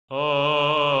Hey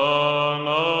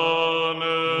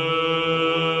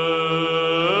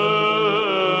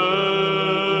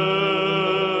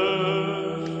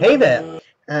there!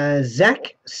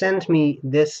 Zach sent me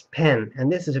this pen, and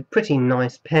this is a pretty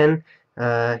nice pen.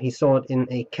 He saw it in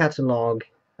a catalogue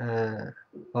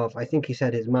of, I think he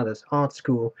said, his mother's art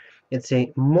school. It's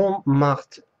a Mont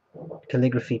Marte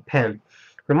Calligraphy Pen.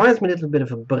 Reminds me a little bit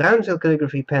of a Brown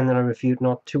calligraphy pen that I reviewed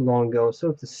not too long ago.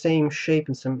 Sort of the same shape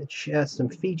and it shares some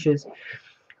features.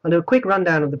 I'll do a quick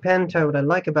rundown of the pen, tell you what I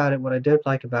like about it, what I don't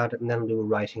like about it, and then I'll do a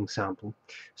writing sample.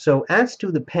 So as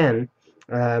to the pen,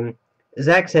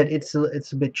 Zach said it's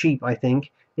a bit cheap, I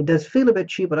think. It does feel a bit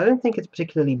cheap, but I don't think it's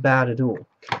particularly bad at all.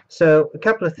 So a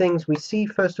couple of things we see.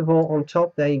 First of all, on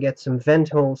top there you get some vent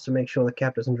holes to make sure the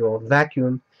cap doesn't draw a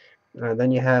vacuum.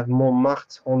 Then you have Mont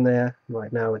Marte on there.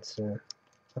 Right now it's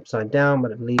upside down,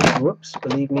 but whoops,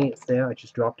 believe me, it's there. I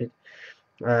just dropped it.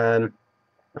 I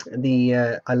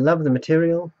love the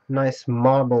material. Nice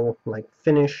marble-like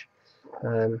finish.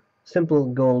 Simple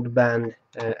gold band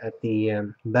at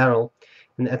the barrel.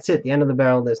 And that's it. The end of the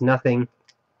barrel, there's nothing.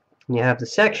 And you have the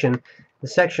section. The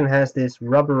section has this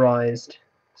rubberized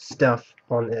stuff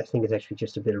on it. I think it's actually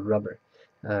just a bit of rubber.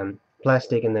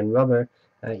 Plastic and then rubber.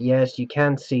 Yes, you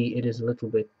can see it is a little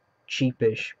bit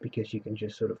cheapish because you can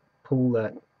just sort of pull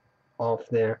that off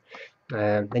there.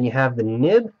 Then you have the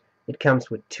nib. It comes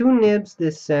with two nibs,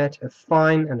 this set, a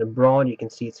fine and a broad. You can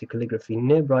see it's a calligraphy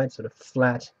nib, right? Sort of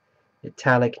flat,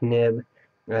 italic nib.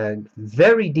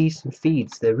 Very decent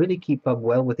feeds. They really keep up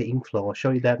well with the ink flow. I'll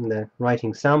show you that in the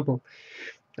writing sample.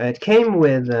 It came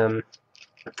with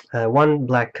one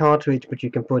black cartridge, but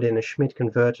you can put in a Schmidt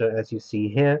converter, as you see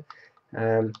here.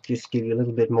 Just give you a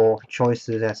little bit more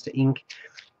choices as to ink.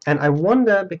 And I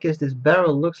wonder, because this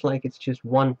barrel looks like it's just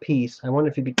one piece, I wonder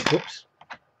if you could... Oops,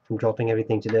 I'm dropping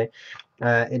everything today.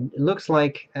 It looks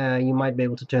like you might be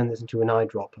able to turn this into an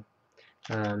eyedropper.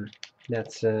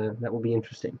 That will be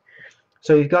interesting.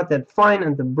 So you've got that fine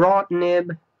and the broad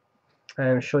nib.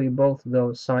 I'll show you both of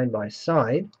those side by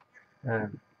side. I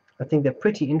think they're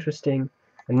pretty interesting.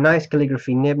 A nice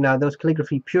calligraphy nib. Now those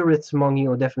calligraphy purists among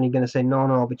you are definitely going to say,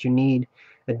 no, but you need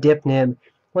a dip nib.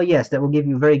 Well, yes, that will give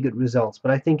you very good results.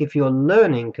 But I think if you're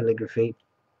learning calligraphy,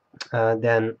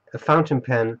 then a fountain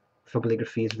pen for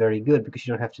calligraphy is very good because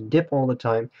you don't have to dip all the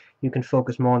time. You can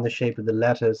focus more on the shape of the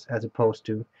letters as opposed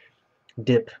to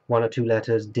dip one or two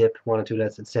letters, dip one or two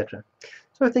letters, etc.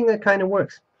 So I think that kind of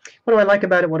works. What do I like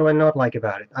about it? What do I not like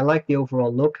about it? I like the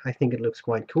overall look. I think it looks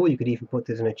quite cool. You could even put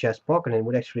this in a chest pocket and it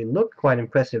would actually look quite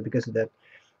impressive because of that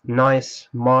nice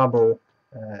marble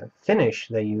finish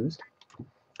they used.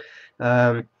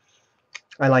 I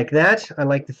like that. I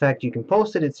like the fact you can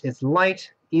post it. It's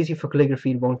light, easy for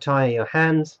calligraphy. It won't tire your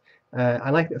hands. I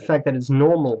like the fact that it's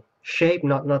normal shape,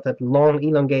 not that long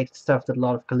elongated stuff that a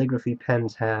lot of calligraphy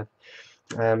pens have.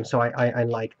 So I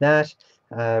like that.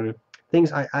 I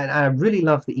really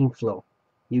love the ink flow.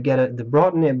 You get the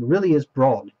broad nib really is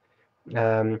broad,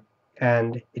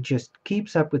 and it just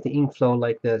keeps up with the ink flow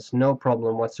like there's no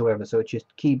problem whatsoever. So it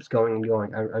just keeps going and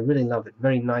going. I really love it.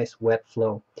 Very nice wet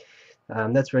flow.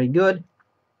 That's very good.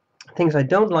 Things I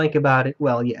don't like about it,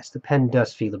 well, yes, the pen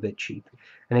does feel a bit cheap.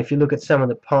 And if you look at some of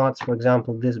the parts, for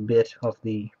example, this bit of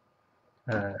the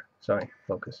sorry,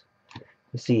 focus.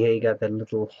 You see here you got that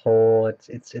little hole.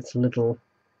 It's little.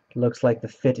 Looks like the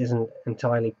fit isn't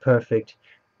entirely perfect.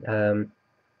 That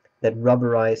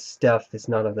rubberized stuff is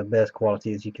not of the best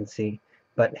quality, as you can see.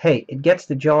 But hey, it gets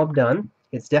the job done.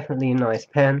 It's definitely a nice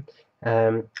pen.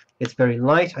 It's very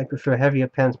light. I prefer heavier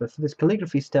pens, but for this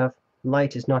calligraphy stuff,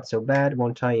 light is not so bad. It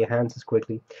won't tire your hands as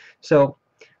quickly. So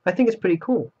I think it's pretty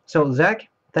cool. So Zach,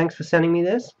 thanks for sending me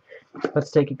this. Let's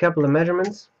take a couple of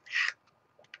measurements.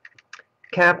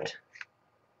 Capped,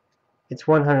 it's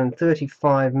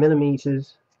 135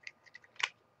 millimeters.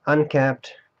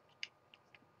 Uncapped,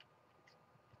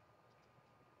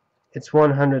 it's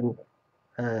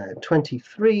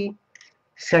 123.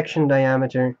 Section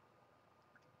diameter,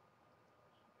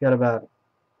 got about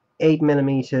 8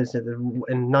 millimeters at the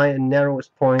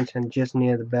narrowest point, and just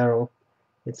near the barrel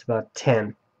it's about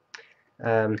 10.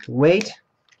 Weight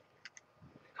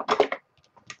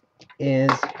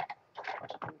is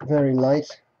very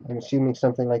light. I'm assuming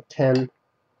something like 10.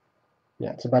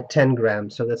 Yeah, it's about 10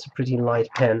 grams, so that's a pretty light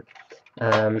pen.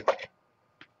 I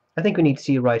think we need to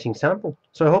see a writing sample.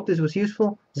 So I hope this was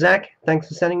useful. Zach, thanks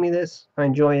for sending me this. I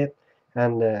enjoy it,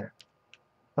 and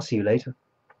I'll see you later.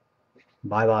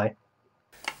 Bye-bye.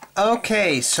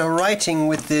 Okay, so writing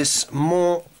with this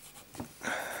more...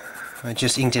 I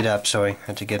just inked it up, sorry. I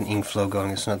had to get an ink flow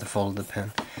going. It's not the fault of the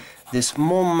pen. This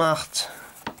Mont Marte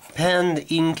pen, the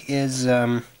ink is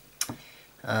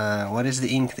what is the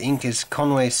ink? The ink is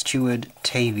Conway Stewart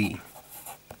Tavy.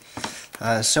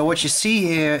 So what you see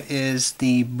here is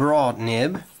the broad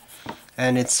nib,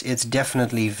 and it's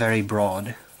definitely very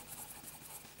broad.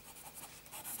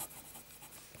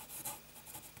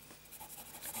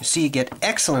 You see you get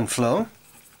excellent flow.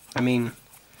 I mean,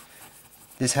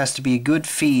 this has to be a good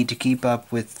feed to keep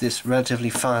up with this relatively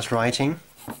fast writing.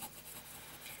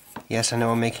 Yes, I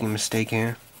know I'm making a mistake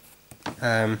here.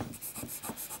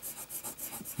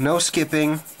 No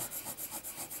skipping,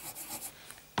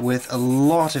 with a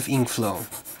lot of ink flow.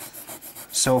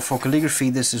 So for calligraphy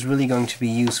this is really going to be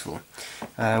useful.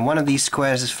 One of these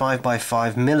squares is 5 by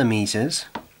 5 millimeters.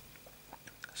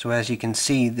 So as you can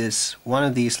see, this one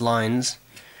of these lines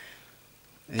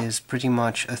is pretty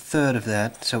much a third of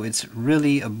that, so it's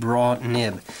really a broad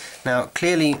nib. Now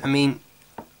clearly, I mean,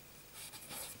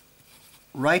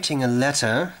 writing a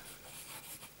letter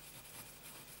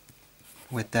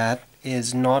with that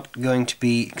is not going to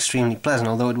be extremely pleasant,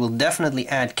 although it will definitely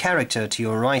add character to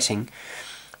your writing,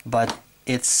 but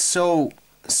it's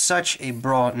such a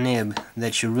broad nib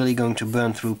that you're really going to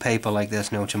burn through paper like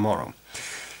there's no tomorrow.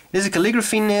 This is a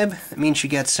calligraphy nib. It means you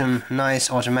get some nice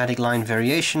automatic line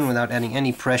variation without adding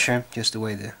any pressure, just the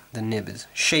way the nib is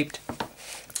shaped.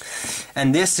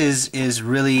 And this is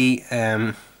really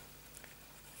a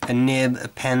nib, a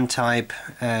pen type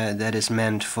that is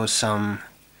meant for some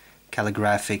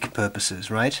calligraphic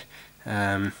purposes, right?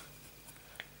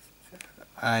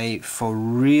 For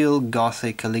real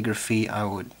Gothic calligraphy, I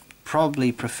would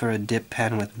probably prefer a dip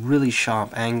pen with really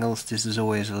sharp angles. This is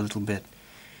always a little bit,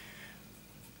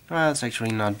 well, it's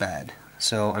actually not bad.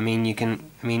 So I mean,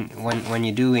 when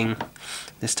you're doing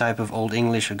this type of Old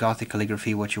English or Gothic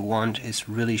calligraphy, what you want is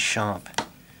really sharp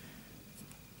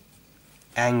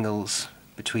angles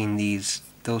between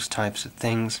those types of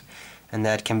things, and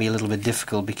that can be a little bit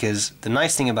difficult because the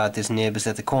nice thing about this nib is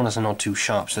that the corners are not too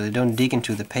sharp, so they don't dig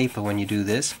into the paper when you do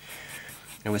this.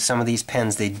 And with some of these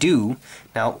pens they do.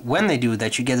 Now when they do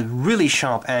that you get a really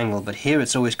sharp angle, but here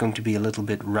it's always going to be a little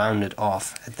bit rounded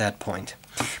off at that point.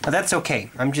 But that's okay,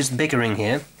 I'm just bickering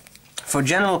here. For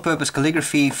general purpose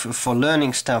calligraphy, for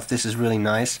learning stuff, this is really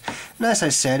nice. And as I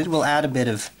said, it will add a bit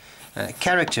of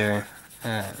character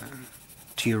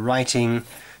to your writing,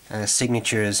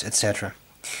 signatures, etc.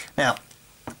 Now,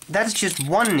 that's just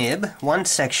one nib, one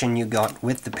section you got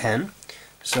with the pen.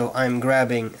 So I'm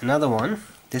grabbing another one.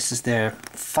 This is their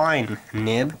fine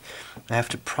nib. I have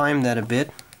to prime that a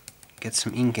bit, get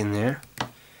some ink in there.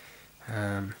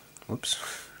 Whoops,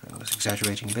 I was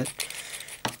exaggerating a bit.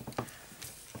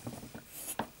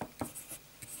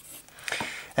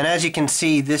 And as you can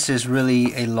see, this is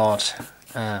really a lot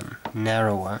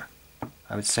narrower.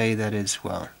 I would say that is,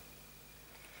 well,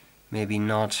 maybe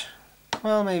not,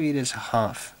 well, maybe it is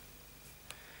half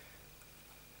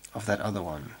of that other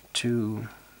one. 2,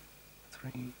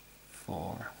 3,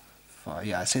 4, 5,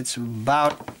 yeah, so it's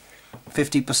about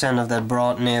 50% of that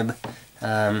broad nib.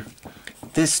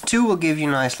 This too will give you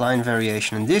nice line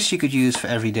variation, and this you could use for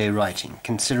everyday writing,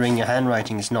 considering your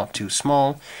handwriting is not too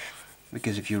small,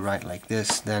 because if you write like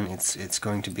this, then it's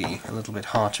going to be a little bit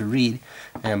hard to read.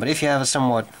 But if you have a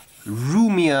somewhat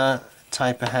roomier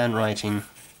type of handwriting,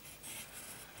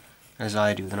 as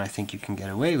I do, then I think you can get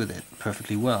away with it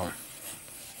perfectly well.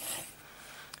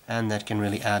 And that can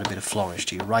really add a bit of flourish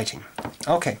to your writing.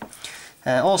 Okay.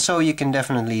 Also, you can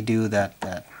definitely do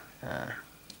that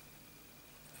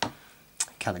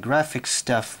calligraphic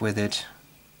stuff with it.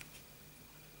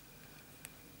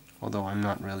 Although I'm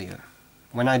not really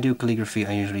when I do calligraphy,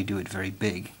 I usually do it very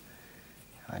big.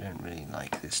 I don't really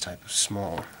like this type of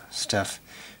small stuff.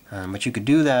 But you could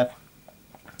do that.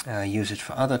 Use it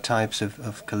for other types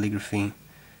of calligraphy.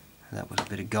 That was a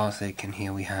bit of Gothic, and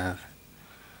here we have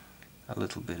a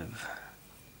little bit of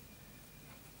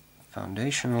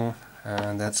foundational.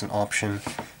 That's an option.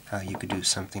 You could do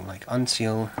something like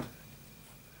unseal,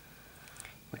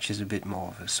 which is a bit more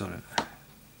of a sort of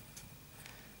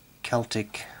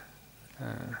Celtic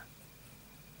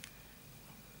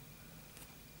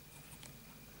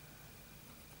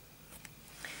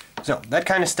so that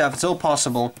kind of stuff, it's all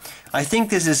possible. I think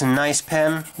this is a nice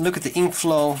pen. Look at the ink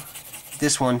flow.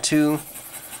 This one too.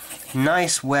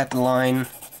 Nice wet line.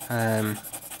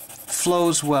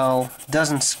 Flows well,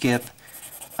 doesn't skip.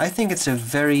 I think it's a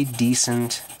very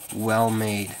decent,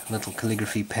 well-made little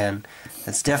calligraphy pen.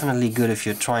 That's definitely good if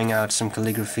you're trying out some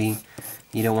calligraphy.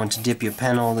 You don't want to dip your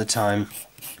pen all the time.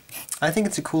 I think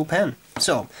it's a cool pen.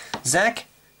 So, Zach,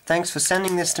 thanks for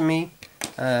sending this to me.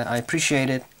 I appreciate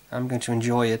it. I'm going to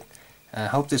enjoy it. I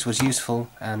hope this was useful,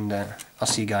 and I'll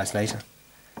see you guys later.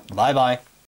 Bye bye.